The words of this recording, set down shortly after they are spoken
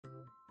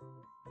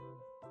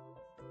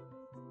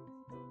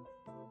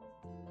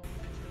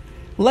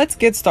Let's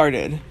get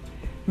started.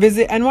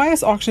 Visit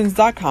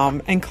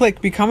nysauctions.com and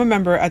click Become a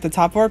Member at the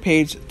top of our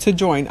page to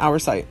join our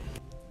site.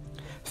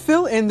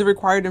 Fill in the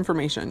required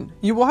information.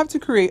 You will have to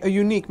create a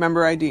unique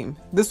member ID.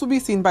 This will be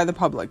seen by the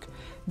public.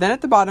 Then at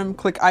the bottom,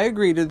 click I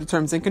agree to the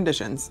terms and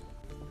conditions.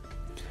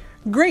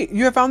 Great,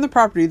 you have found the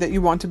property that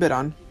you want to bid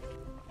on.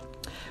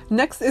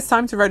 Next, it's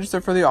time to register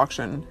for the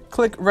auction.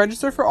 Click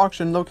Register for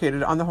Auction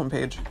located on the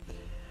homepage.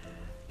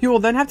 You will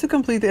then have to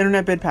complete the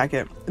internet bid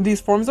packet.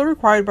 These forms are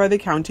required by the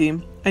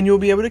county, and you will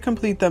be able to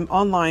complete them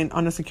online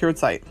on a secured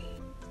site.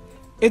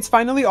 It's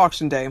finally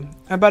auction day.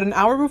 About an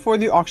hour before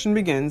the auction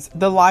begins,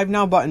 the Live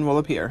Now button will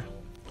appear.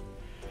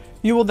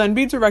 You will then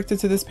be directed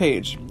to this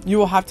page. You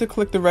will have to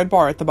click the red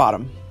bar at the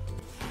bottom.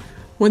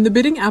 When the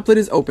bidding applet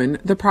is open,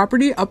 the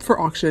property up for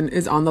auction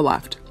is on the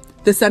left.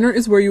 The center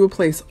is where you will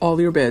place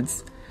all your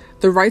bids.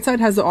 The right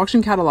side has the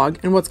auction catalog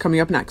and what's coming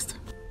up next.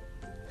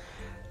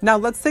 Now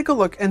let's take a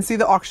look and see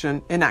the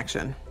auction in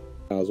action.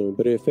 We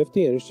bid at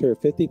 50, and here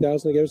at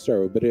 50,000 to get it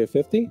started. We bid at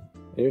 50,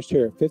 and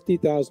here at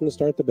 50,000 to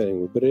start the bidding.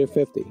 We bid at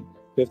 50.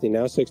 50,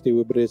 now 60,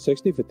 we bid at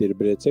 60, 50 to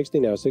bid at 60,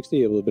 now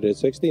 60, able to bid at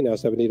 60, now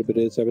 70 to bid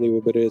at 70,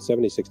 we bid at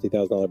 70,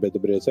 $60,000 bid to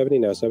bid at 70,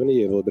 now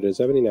 70, able to bid at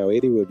 70, now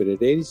 80, we bid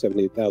at 80,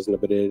 70,000 to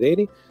bid at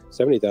 80,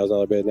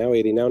 $70,000 bid, now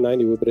 80, now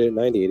 90, we bid at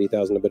 90,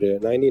 80,000 to bid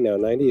at 90, now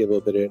 90, able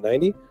to bid at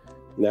 90,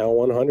 now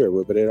 100,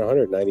 we bid at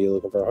 100, 90, you're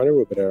looking for 100,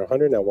 we bid at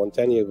 100, now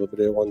 110, you bid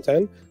at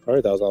 110,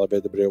 $100,000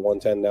 bid to bid at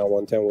 110, now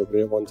 110, we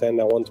bid at 110,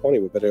 now 120,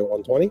 we bid at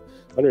 120,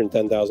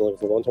 110,000 looking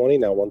for 120,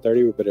 now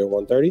 130, we bid at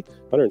 130,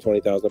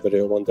 120,000 bid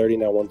at 130,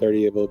 now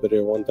 130, able to bid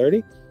at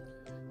 130,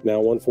 now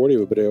 140,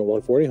 we bid at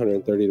 140,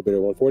 130 to bid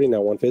at 140,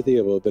 now 150,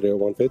 able to bid at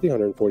 150,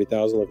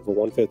 140,000 looking for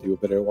 150, we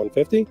bid at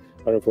 150,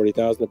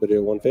 140,000 bid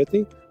at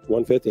 150,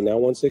 150, now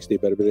 160,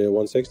 better bid at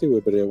 160,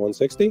 we bid at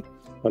 160,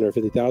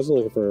 150,000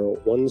 looking for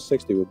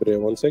 160, we bid at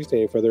 160,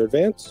 any further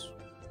advance?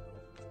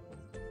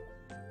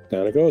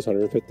 Down it goes,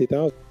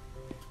 150,000.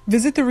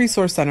 Visit the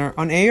Resource Center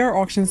on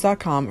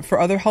AARAuctions.com for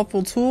other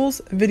helpful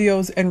tools,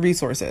 videos, and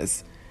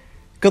resources.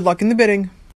 Good luck in the bidding.